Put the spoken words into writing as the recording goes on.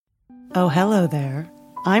Oh, hello there.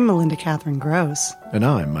 I'm Melinda Catherine Gross. And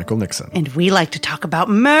I'm Michael Nixon. And we like to talk about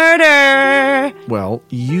murder. Well,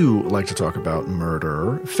 you like to talk about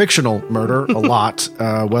murder, fictional murder, a lot,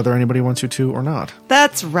 whether anybody wants you to or not.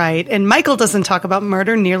 That's right. And Michael doesn't talk about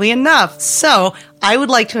murder nearly enough. So I would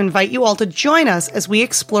like to invite you all to join us as we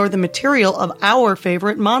explore the material of our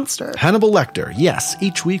favorite monster. Hannibal Lecter. Yes,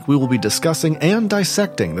 each week we will be discussing and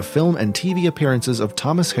dissecting the film and TV appearances of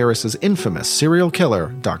Thomas Harris's infamous serial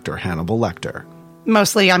killer, Dr. Hannibal Lecter.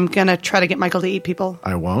 Mostly, I'm going to try to get Michael to eat people.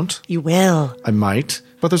 I won't. You will. I might,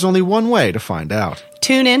 but there's only one way to find out.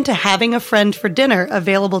 Tune in to Having a Friend for Dinner,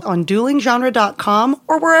 available on duelinggenre.com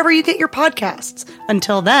or wherever you get your podcasts.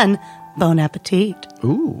 Until then, bon appetit.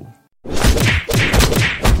 Ooh.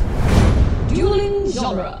 Dueling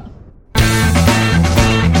Genre.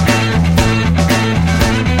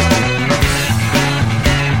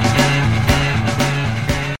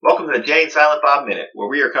 Welcome to the Jay and Silent Bob Minute, where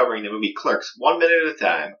we are covering the movie Clerks 1 minute at a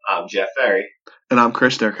time. I'm Jeff Ferry. And I'm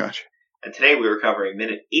Chris Derkach. And today we are covering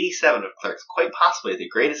minute 87 of Clerks, quite possibly the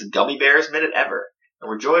greatest Gummy Bears minute ever. And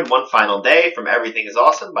we're joined one final day from Everything is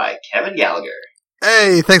Awesome by Kevin Gallagher.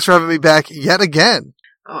 Hey, thanks for having me back yet again.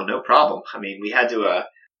 Oh, no problem. I mean, we had to,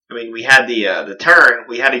 we had the turn.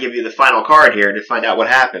 We had to give you the final card here to find out what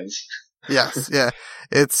happens. Yes, yeah.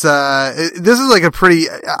 It's, this is like a pretty,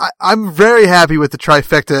 I'm very happy with the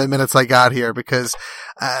trifecta minutes I got here because,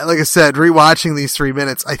 like I said, rewatching these 3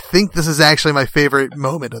 minutes, I think this is actually my favorite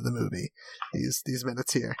moment of the movie. These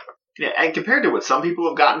minutes here. Yeah, and compared to what some people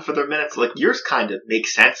have gotten for their minutes, like yours kind of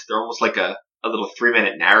makes sense. They're almost like a little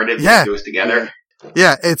 3-minute narrative that goes together.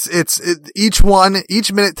 Yeah, each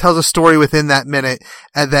minute tells a story within that minute,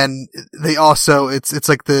 and then they also, it's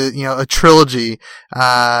like a trilogy,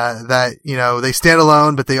 that, they stand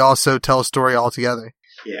alone, but they also tell a story all together.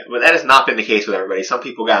 Yeah, but that has not been the case with everybody. Some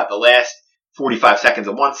people got the last 45 seconds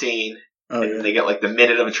of one scene, and then they get like the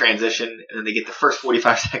minute of a transition, and then they get the first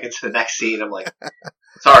 45 seconds of the next scene. I'm like,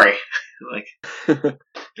 sorry. Like, nothing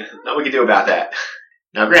we can do about that.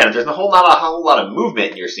 Now, granted, there's not a whole lot of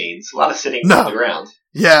movement in your scenes. A lot of sitting on the ground.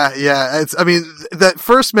 Yeah. That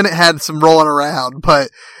first minute had some rolling around, but,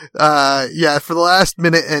 for the last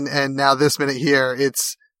minute and now this minute here,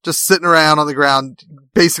 it's just sitting around on the ground,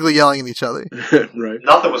 basically yelling at each other. Right.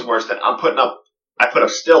 Nothing was worse than I put up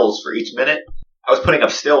stills for each minute. I was putting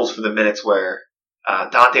up stills for the minutes where,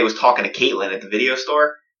 Dante was talking to Caitlin at the video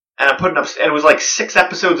store. And I'm putting up, and it was like 6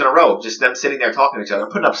 episodes in a row of just them sitting there talking to each other.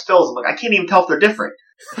 I'm putting up stills. I'm like, I can't even tell if they're different.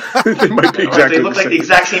 They might be exactly they look like the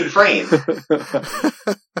exact same frame.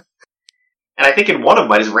 And I think in one of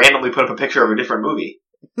them, I just randomly put up a picture of a different movie.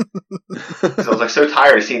 So I was like so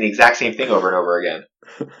tired of seeing the exact same thing over and over again.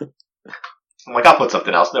 I'm like, I'll put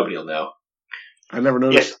something else. Nobody will know. I never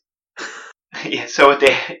noticed. Yeah. So at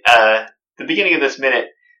the beginning of this minute,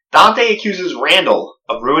 Dante accuses Randall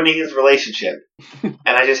of ruining his relationship. And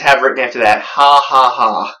I just have written after that, ha ha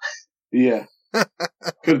ha. Yeah.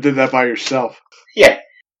 Could have did that by yourself. Yeah.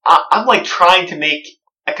 I'm like trying to make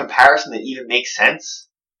a comparison that even makes sense.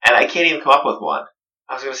 And I can't even come up with one.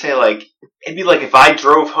 I was going to say like, it'd be like if I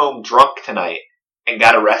drove home drunk tonight and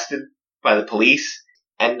got arrested by the police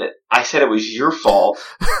and I said it was your fault.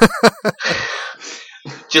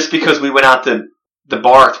 Just because we went out to the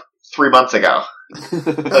bar 3 months ago.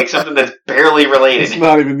 Like something that's barely related. It's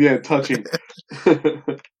not even, touching.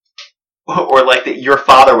 Or like that your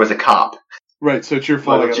father was a cop. Right, so it's your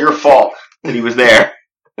fault. Well, it's your fault that he was there.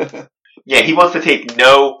 Yeah, he wants to take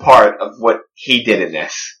no part of what he did in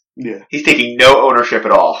this. Yeah. He's taking no ownership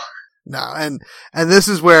at all. No, and this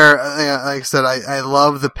is where, like I said, I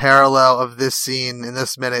love the parallel of this scene in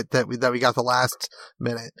this minute that we got the last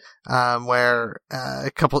minute, where,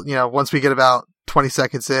 a couple, once we get about 20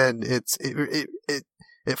 seconds in,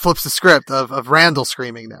 it flips the script of Randall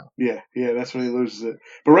screaming now. Yeah, that's when he loses it.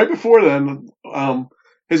 But right before then,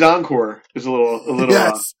 his encore is a little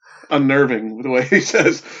yes. Unnerving with the way he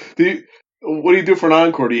says, what do you do for an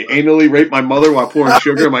encore? Do you anally rape my mother while pouring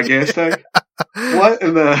sugar in my gas tank? What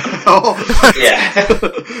in the hell? Yeah.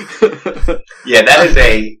 Yeah,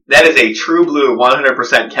 that is a true blue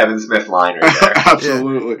 100% Kevin Smith line right there.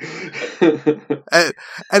 Absolutely.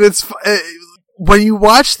 And it's, when you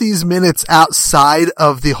watch these minutes outside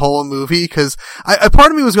of the whole movie, because part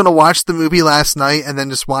of me was going to watch the movie last night and then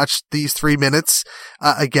just watch these 3 minutes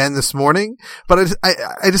again this morning, but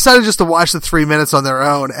I decided just to watch the 3 minutes on their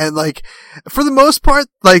own, and like for the most part,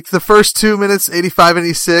 like the first 2 minutes, 85 and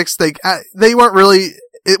 86, they weren't really.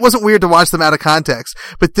 It wasn't weird to watch them out of context,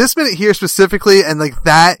 but this minute here specifically, and like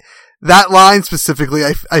that line specifically,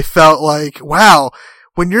 I felt like, wow.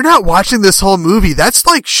 when you're not watching this whole movie, that's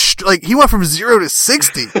like he went from 0 to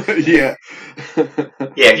 60. Yeah.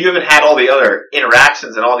 Yeah, if you haven't had all the other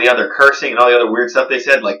interactions and all the other cursing and all the other weird stuff they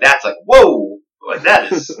said, like, that's like, whoa! Like,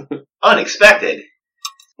 that is unexpected.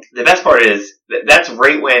 The best part is, that's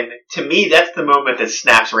right when, to me, that's the moment that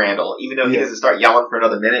snaps Randall, even though he doesn't start yelling for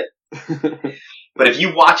another minute. But if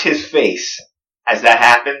you watch his face as that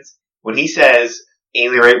happens, when he says,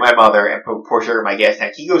 Ainley raped my mother and pour sugar in my gas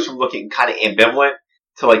tank, he goes from looking kind of ambivalent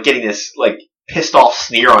to, like, getting this, like, pissed off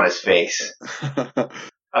sneer on his face.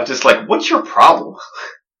 I'm just like, what's your problem?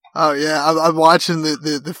 Oh yeah, I'm watching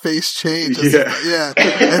the face change. Yeah,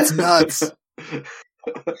 it's nuts.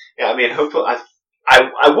 Yeah, I mean, hopefully,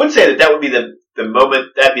 I would say that would be the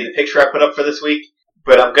moment, that'd be the picture I put up for this week,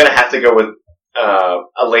 but I'm gonna have to go with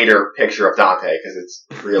a later picture of Dante because it's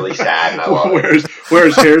really sad and I love it. Where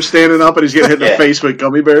his hair's standing up and he's getting hit in the face with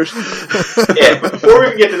gummy bears. Yeah, but before we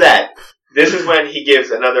even get to that, this is when he gives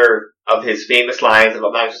another of his famous lines of,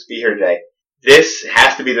 I'm not supposed to be here today. This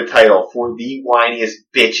has to be the title for the whiniest,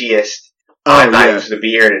 bitchiest, I'm not supposed to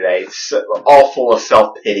be here today. It's all full of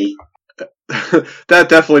self-pity. That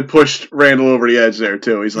definitely pushed Randall over the edge there,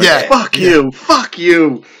 too. He's like, fuck you, fuck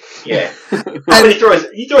you. Yeah. But he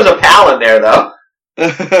throws a pal in there, though.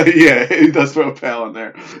 Yeah, he does throw a pal in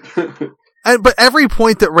there. But every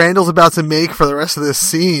point that Randall's about to make for the rest of this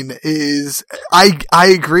scene is, I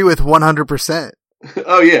agree with 100%.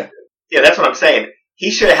 Oh, yeah. Yeah, that's what I'm saying. He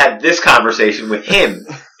should have had this conversation with him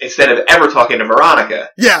instead of ever talking to Veronica.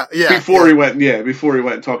 Yeah. Before he went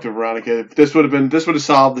and talked to Veronica, this would have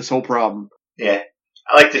solved this whole problem. Yeah.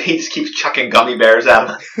 I like that he just keeps chucking gummy bears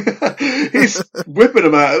at him. He's whipping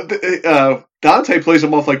them out. Dante plays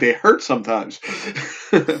them off like they hurt sometimes.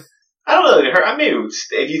 I don't know that it hurt. I mean,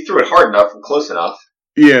 if you threw it hard enough and close enough.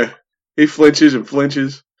 Yeah. He flinches and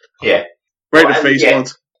flinches. Yeah. Right in the face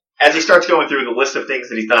once. As he starts going through the list of things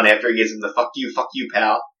that he's done after he gives him the fuck you,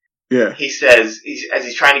 pal. Yeah. He says, as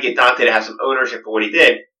he's trying to get Dante to have some ownership for what he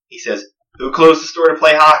did, he says, who closed the store to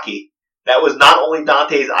play hockey? That was not only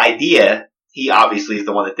Dante's idea, he obviously is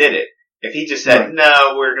the one that did it. If he just said,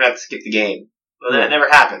 no, we're going to have to skip the game, well, that never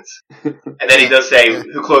happens. And then he does say,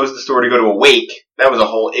 who closed the store to go to a wake? That was a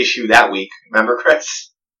whole issue that week. Remember,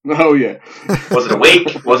 Chris? Oh, yeah. Was it a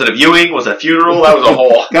wake? Was it a viewing? Was it a funeral? That was a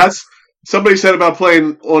whole... Somebody said about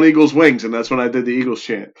playing on Eagles' wings, and that's when I did the Eagles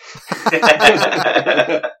chant.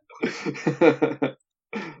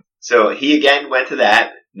 So he again went to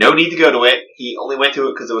that. No need to go to it. He only went to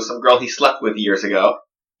it because it was some girl he slept with years ago.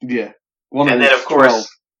 Yeah. And then, of course,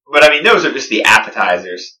 but I mean, those are just the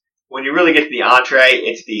appetizers. When you really get to the entree,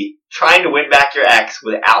 it's the trying to win back your ex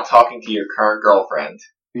without talking to your current girlfriend.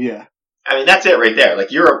 Yeah. I mean, that's it right there.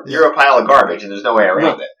 Like, you're a pile of garbage, and there's no way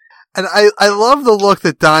around it. And I love the look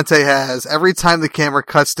that Dante has every time the camera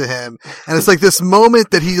cuts to him. And it's like this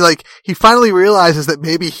moment that he finally realizes that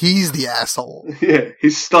maybe he's the asshole. Yeah,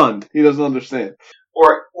 he's stunned. He doesn't understand.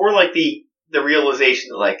 Or like the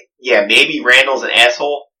realization that, like, yeah, maybe Randall's an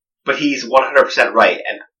asshole, but he's 100% right.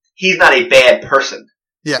 And he's not a bad person.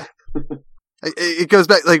 Yeah. It goes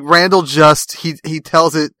back, like, Randall he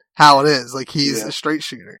tells it how it is. Like, he's a straight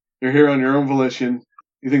shooter. You're here on your own volition.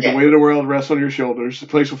 You think the weight of the world rests on your shoulders. The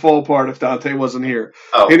place would fall apart if Dante wasn't here.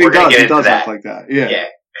 Oh, and he does act like that. Yeah.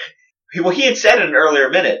 Well, he had said in an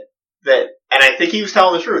earlier minute that, and I think he was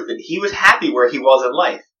telling the truth, that he was happy where he was in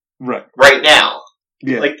life. Right now.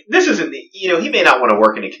 Yeah. Like, this isn't, he may not want to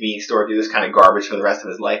work in a convenience store or do this kind of garbage for the rest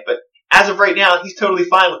of his life, but as of right now, he's totally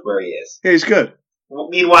fine with where he is. Yeah, he's good.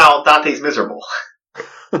 Meanwhile, Dante's miserable.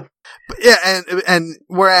 Yeah, and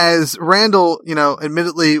whereas Randall,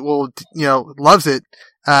 admittedly loves it,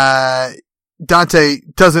 Dante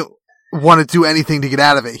doesn't want to do anything to get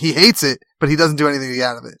out of it. He hates it, but he doesn't do anything to get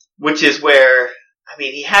out of it. Which is where, I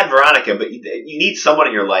mean, he had Veronica, but you need someone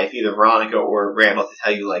in your life, either Veronica or Randall, to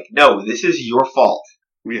tell you, like, no, this is your fault.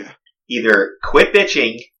 Yeah. Either quit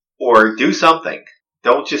bitching or do something.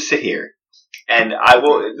 Don't just sit here. And I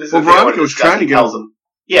will. This is Veronica was trying to get him.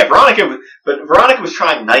 Yeah, Veronica was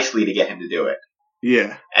trying nicely to get him to do it.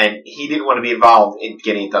 Yeah. And he didn't want to be involved in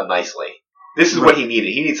getting it done nicely. This is what he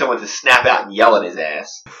needed. He needed someone to snap out and yell at his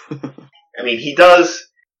ass. I mean, he does.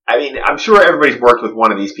 I mean, I'm sure everybody's worked with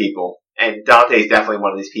one of these people, and Dante's definitely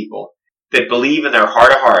one of these people, that believe in their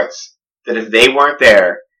heart of hearts that if they weren't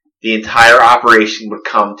there, the entire operation would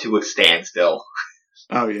come to a standstill.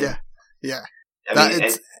 Oh, yeah. Yeah. I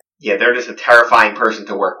mean, they're just a terrifying person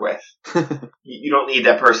to work with. You don't need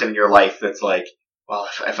that person in your life that's like, well,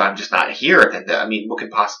 if I'm just not here, then, I mean, what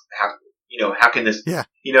could possibly happen? How can this,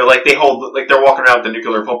 like they hold, like they're walking around with the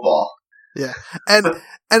nuclear football. Yeah. And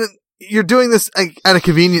you're doing this at a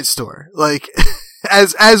convenience store. Like,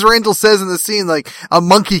 as Randall says in the scene, like, a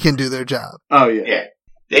monkey can do their job. Oh, yeah. Yeah.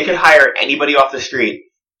 They could hire anybody off the street,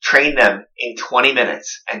 train them in 20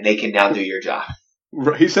 minutes, and they can now do your job.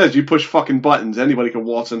 He says you push fucking buttons. Anybody can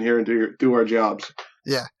waltz in here and do our jobs.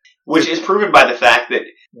 Yeah. Which is proven by the fact that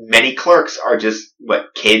many clerks are just,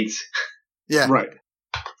 kids? Yeah. Right.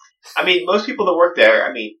 I mean, most people that work there,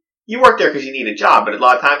 I mean, you work there because you need a job, but a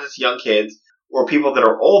lot of times it's young kids or people that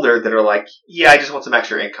are older that are like, yeah, I just want some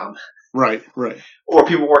extra income. Right, right. Or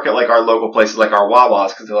people work at, like, our local places like our Wawas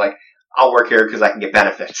because they're like, I'll work here because I can get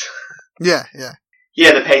benefits. Yeah, yeah.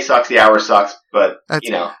 Yeah, the pay sucks, the hours sucks, but, I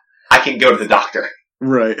can go to the doctor.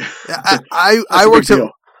 Right. I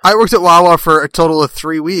worked at Wawa for a total of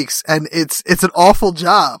 3 weeks, and it's an awful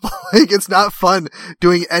job. Like, it's not fun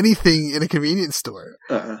doing anything in a convenience store.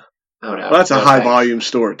 Uh-uh. Oh, no. Well, that's a No, high thanks. volume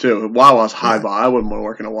store, too. Wawa's high volume. I wouldn't want to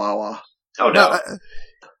work in a Wawa. Oh, no.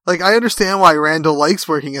 Like, I understand why Randall likes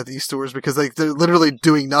working at these stores because, like, they're literally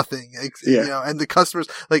doing nothing. Like, Yeah. And the customers,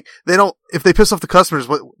 like, if they piss off the customers,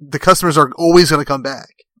 the customers are always going to come back.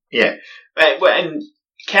 Yeah. And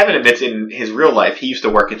Kevin admits in his real life he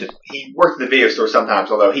worked at the video store sometimes,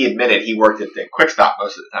 although he admitted he worked at the Quick Stop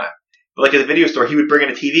most of the time. But, like, at the video store, he would bring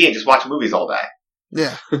in a TV and just watch movies all day.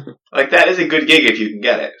 Yeah. Like, that is a good gig if you can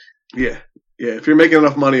get it. Yeah. Yeah. If you're making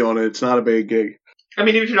enough money on it, it's not a big gig. I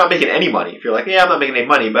mean, even if you're not making any money, if you're like, yeah, I'm not making any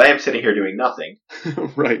money, but I am sitting here doing nothing.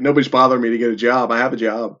 Right. Nobody's bothering me to get a job. I have a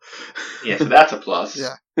job. Yeah, so that's a plus.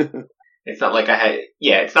 Yeah. It's not like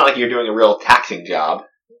it's not like you're doing a real taxing job.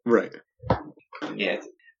 Right. Yeah.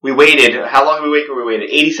 We waited, how long did we wait? We waited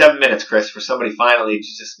 87 minutes, Chris, for somebody finally to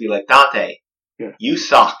just be like, Dante, you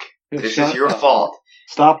suck. This is your fault.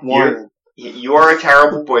 Stop whining. You are a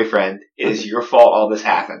terrible boyfriend. It is your fault all this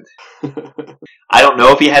happened. I don't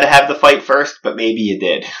know if you had to have the fight first, but maybe you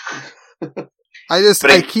did.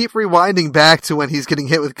 I keep rewinding back to when he's getting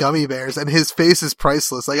hit with gummy bears, and his face is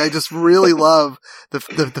priceless. Like, I just really love the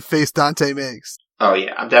face Dante makes. Oh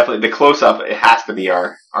yeah, I'm definitely, the close-up, it has to be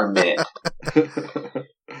our minute.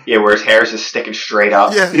 Yeah, where his hair is just sticking straight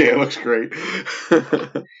up. Yeah. Yeah, it looks great.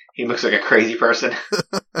 He looks like a crazy person.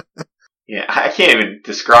 Yeah, I can't even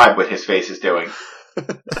describe what his face is doing.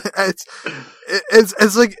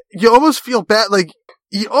 It's like, you almost feel bad,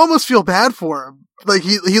 for him. Like,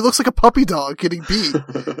 he looks like a puppy dog getting beat.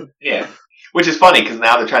 Yeah. Which is funny, because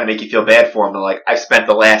now they're trying to make you feel bad for him. They're like, I've spent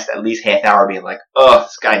the last at least half hour being like, oh,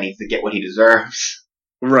 this guy needs to get what he deserves.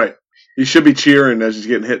 Right. You should be cheering as he's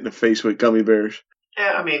getting hit in the face with gummy bears.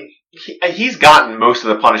 Yeah, I mean, he's gotten most of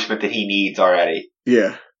the punishment that he needs already.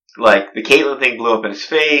 Yeah. Like, the Caitlyn thing blew up in his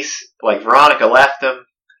face, like, Veronica left him,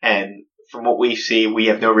 and from what we see, we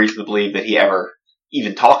have no reason to believe that he ever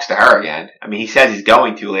even talks to her again. I mean, he says he's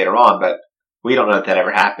going to later on, but we don't know if that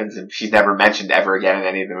ever happens, and she's never mentioned ever again in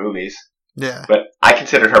any of the movies. Yeah. But I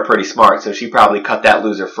considered her pretty smart, so she probably cut that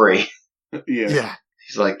loser free. Yeah.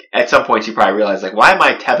 She's like, at some point she probably realized, like, why am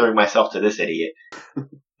I tethering myself to this idiot?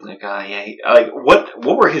 Like, yeah, what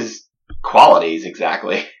were his qualities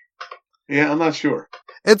exactly? Yeah, I'm not sure.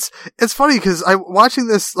 It's funny because I'm watching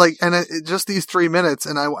this, like, and just these 3 minutes,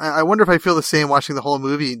 and I wonder if I feel the same watching the whole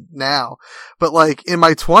movie now. But, like, in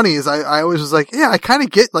my 20s, I always was like, yeah, I kind of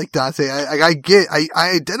get, like, Dante. I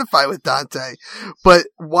identify with Dante. But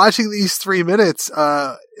watching these 3 minutes,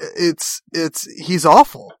 he's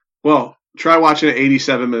awful. Well, try watching it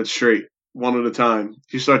 87 minutes straight, one at a time.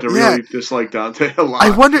 You start to really dislike Dante a lot.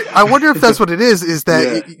 I wonder if that's what it is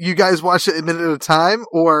that you guys watch it a minute at a time,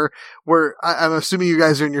 or I'm assuming you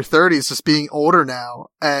guys are in your 30s, just being older now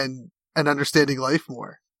and understanding life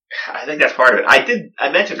more. I think that's part of it.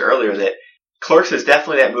 I mentioned earlier that Clerks is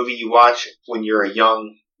definitely that movie you watch when you're a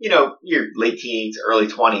young, your late teens, early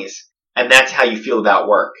 20s, and that's how you feel about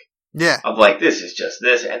work. Yeah. Of like, this is just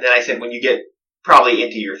this. And then I said, when you get probably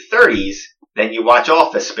into your 30s, then you watch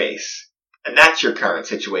Office Space. And that's your current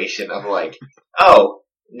situation of like, oh,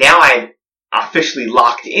 now I'm officially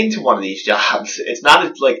locked into one of these jobs. It's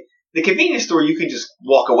not like the convenience store you can just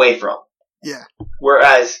walk away from. Yeah.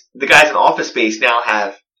 Whereas the guys in Office Space now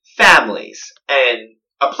have families and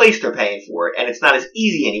a place they're paying for, and it's not as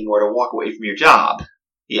easy anymore to walk away from your job.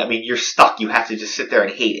 Yeah, I mean, you're stuck. You have to just sit there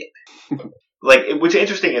and hate it. Like, what's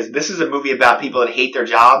interesting is this is a movie about people that hate their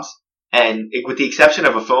jobs, and with the exception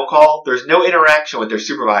of a phone call, there's no interaction with their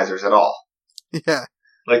supervisors at all. Yeah.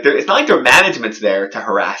 Like, it's not like their management's there to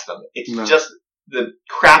harass them. It's just the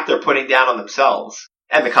crap they're putting down on themselves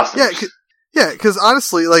and the customers. Yeah, because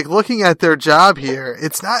honestly, like, looking at their job here,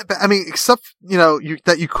 it's not I mean, except,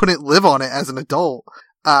 that you couldn't live on it as an adult.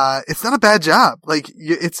 It's not a bad job. Like,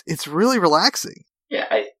 it's really relaxing. Yeah,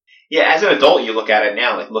 as an adult, you look at it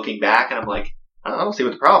now, like, looking back, and I'm like, I don't see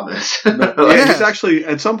what the problem is. Yeah, he's actually,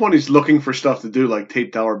 at some point, he's looking for stuff to do, like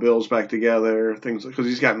tape dollar bills back together, things, because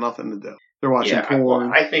he's got nothing to do. They're watching porn.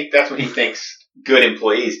 Well, I think that's what he thinks good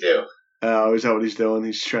employees do. Is that what he's doing?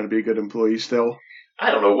 He's trying to be a good employee still? I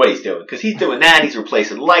don't know what he's doing, because he's doing that, he's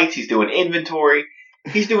replacing lights, he's doing inventory,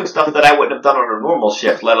 he's doing stuff that I wouldn't have done on a normal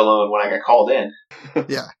shift, let alone when I got called in.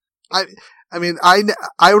 Yeah. I mean, I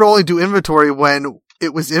would only do inventory when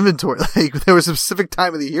it was inventory. Like, there was a specific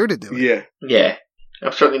time of the year to do it. Yeah. Yeah.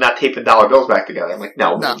 I'm certainly not taping dollar bills back together. I'm like,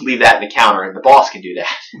 no. Leave that in the counter and the boss can do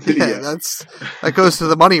that. Yeah, that goes to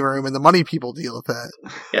the money room and the money people deal with that.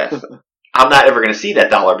 Yeah. I'm not ever going to see that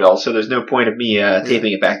dollar bill, so there's no point of me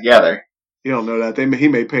taping it back together. You don't know that. He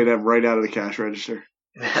may pay them right out of the cash register.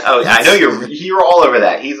 Oh, I know you're all over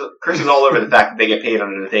that. Chris is all over the fact that they get paid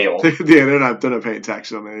under the table. Yeah, they're not paying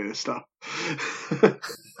taxes on any of this stuff.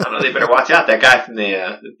 I don't know, they better watch out. That guy from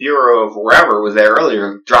the Bureau of wherever was there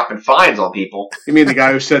earlier dropping fines on people. You mean the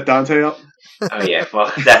guy who set Dante up? Oh yeah,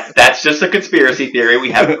 well that's just a conspiracy theory.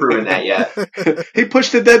 We haven't proven that yet. He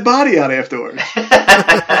pushed a dead body out afterwards.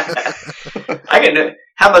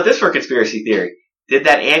 How about this for a conspiracy theory? Did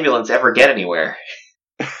that ambulance ever get anywhere?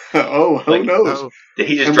 Who knows? Did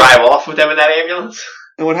he just drive off with them in that ambulance?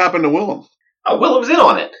 And what happened to Willem? Oh, Willem's in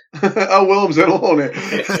on it. Willem's in on it.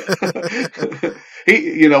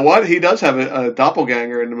 You know what? He does have a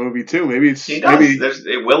doppelganger in the movie too. He does. There's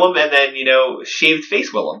Willem and then shaved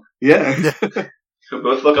face Willem. Yeah. Who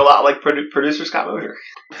both look a lot like producer Scott Mosier,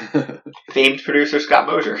 famed producer Scott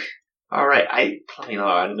Mosier. All right,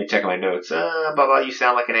 let me check my notes. You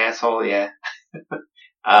sound like an asshole. Yeah.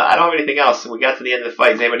 I don't have anything else. We got to the end of the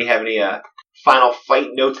fight. Does anybody have any final fight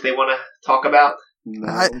notes they want to talk about? No,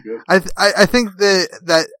 I think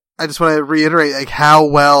that I just want to reiterate like how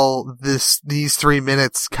well these 3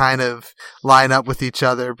 minutes kind of line up with each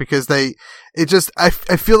other, because I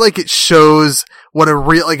feel like it shows what a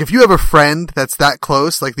real, like if you have a friend that's that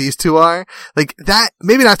close, like these two are, like that,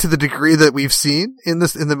 maybe not to the degree that we've seen in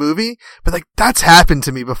the movie, but like that's happened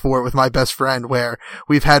to me before with my best friend where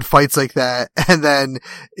we've had fights like that and then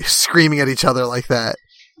screaming at each other like that.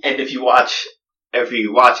 And if you watch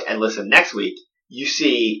and listen next week, you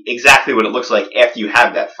see exactly what it looks like after you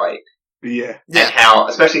have that fight. Yeah. And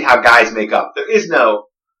especially how guys make up.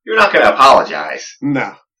 You're not going to apologize.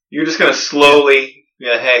 No. You're just going to slowly,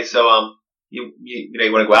 hey, so, you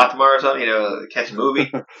want to go out tomorrow or something, catch a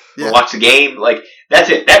movie, or watch the game. Like, that's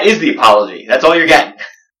it. That is the apology. That's all you're getting.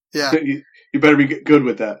 Yeah. You better be good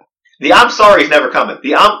with that. The I'm sorry is never coming.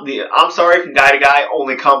 The I'm sorry from guy to guy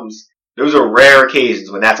only comes, those are rare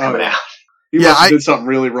occasions when that's coming out. You must have did something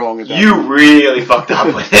really wrong at that. You really fucked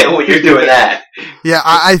up with it when you're doing that. Yeah,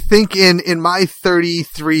 I think in my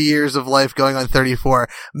 33 years of life going on 34,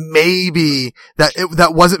 maybe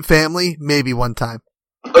that wasn't family, maybe one time.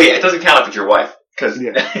 Oh yeah, it doesn't count if it's your wife. Cause,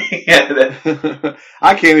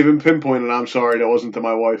 I can't even pinpoint an I'm sorry that wasn't to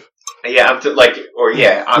my wife. Yeah,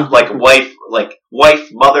 I'm like wife,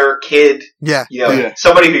 mother, kid. Yeah.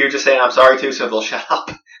 Somebody who you're just saying I'm sorry to so they'll shut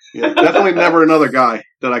up. Yeah, definitely never another guy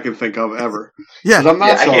that I can think of ever. Yeah, I'm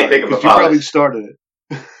not sorry because you probably started it.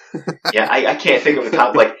 Yeah, I can't think of a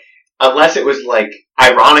top unless it was like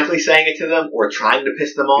ironically saying it to them or trying to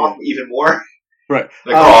piss them off even more. Right.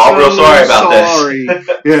 Like, I'm real sorry about this.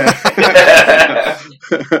 Yeah.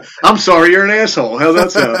 I'm sorry you're an asshole. How's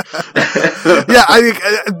that sound? Yeah, I think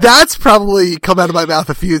that's probably come out of my mouth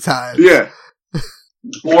a few times. Yeah.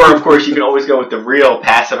 Or, of course, you can always go with the real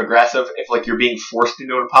passive-aggressive if, you're being forced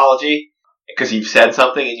into an apology because you've said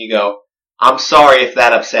something and you go, I'm sorry if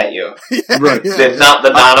that upset you. Yeah, right. Then not the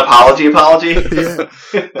non-apology apology. Yeah.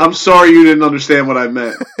 I'm sorry you didn't understand what I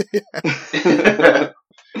meant.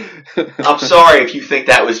 I'm sorry if you think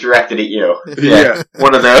that was directed at you. Yeah.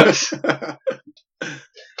 One of those.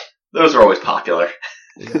 Those are always popular.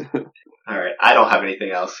 Yeah. All right. I don't have anything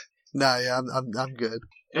else. No, yeah, I'm good.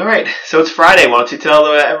 All right. So it's Friday. Why don't you tell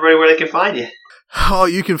everybody where they can find you? Oh,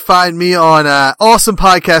 you can find me on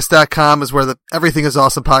awesomepodcast.com is where Everything is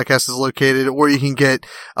Awesome podcast is located, or you can get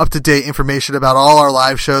up-to-date information about all our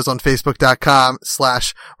live shows on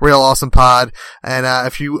facebook.com/realawesomepod. And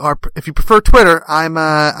if you prefer Twitter,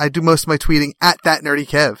 I do most of my tweeting at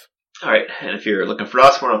thatnerdykev. All right. And if you're looking for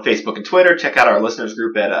us, we're on Facebook and Twitter. Check out our listeners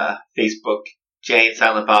group at Facebook, Jay and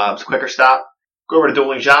Silent Bob's Quicker Stop. Go over to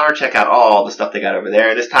Dueling Genre, check out all the stuff they got over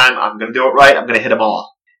there. This time, I'm going to do it right. I'm going to hit them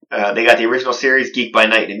all. They got the original series, Geek by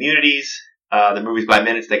Night and Immunities. The movies by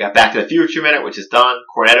minutes, they got Back to the Future Minute, which is done.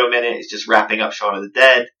 Cornetto Minute is just wrapping up Shaun of the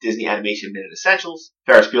Dead. Disney Animation Minute Essentials.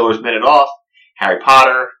 Ferris Bueller's Minute Off. Harry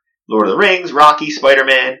Potter. Lord of the Rings. Rocky.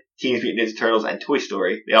 Spider-Man. Teenage Mutant Ninja Turtles. And Toy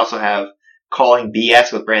Story. They also have Calling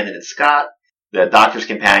BS with Brandon and Scott. the Doctor's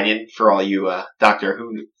Companion for all you Doctor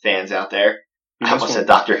Who fans out there. I almost said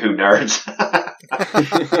Doctor Who nerds.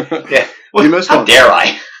 Yeah, well, you missed how one. dare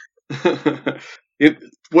I?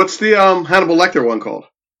 What's the Hannibal Lecter one called?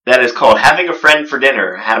 That is called Having a Friend for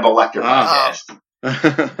Dinner, a Hannibal Lecter podcast,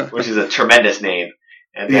 That's which is a tremendous name.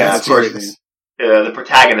 And Yeah, of course, the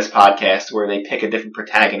Protagonist podcast, where they pick a different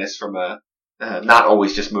protagonist from not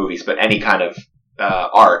always just movies, but any kind of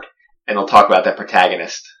art, and they'll talk about that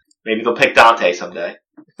protagonist. Maybe they'll pick Dante someday.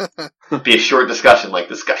 Be a short discussion like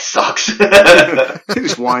this guy sucks. he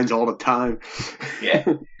just whines all the time. Yeah.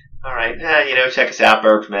 All right. Check us out,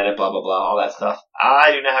 Burp Minute, blah, blah, blah, all that stuff.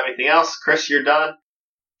 I do not have anything else. Chris, you're done.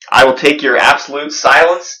 I will take your absolute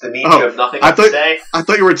silence to mean you have nothing to say. I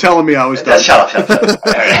thought you were telling me I was done. Shut up.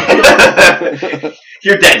 All right.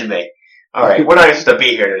 You're dead to me. All right. We're not even supposed to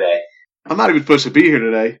be here today. I'm not even supposed to be here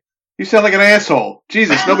today. You sound like an asshole.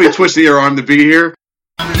 Jesus, nobody twisted your arm to be here.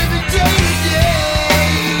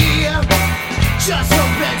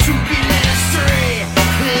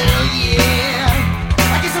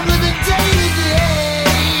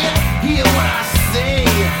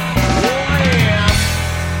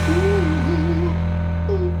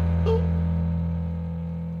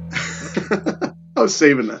 I was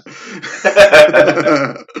saving that.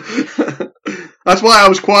 That's why I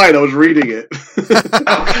was quiet. I was reading it.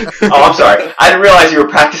 Oh, I'm sorry. I didn't realize you were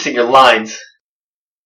practicing your lines.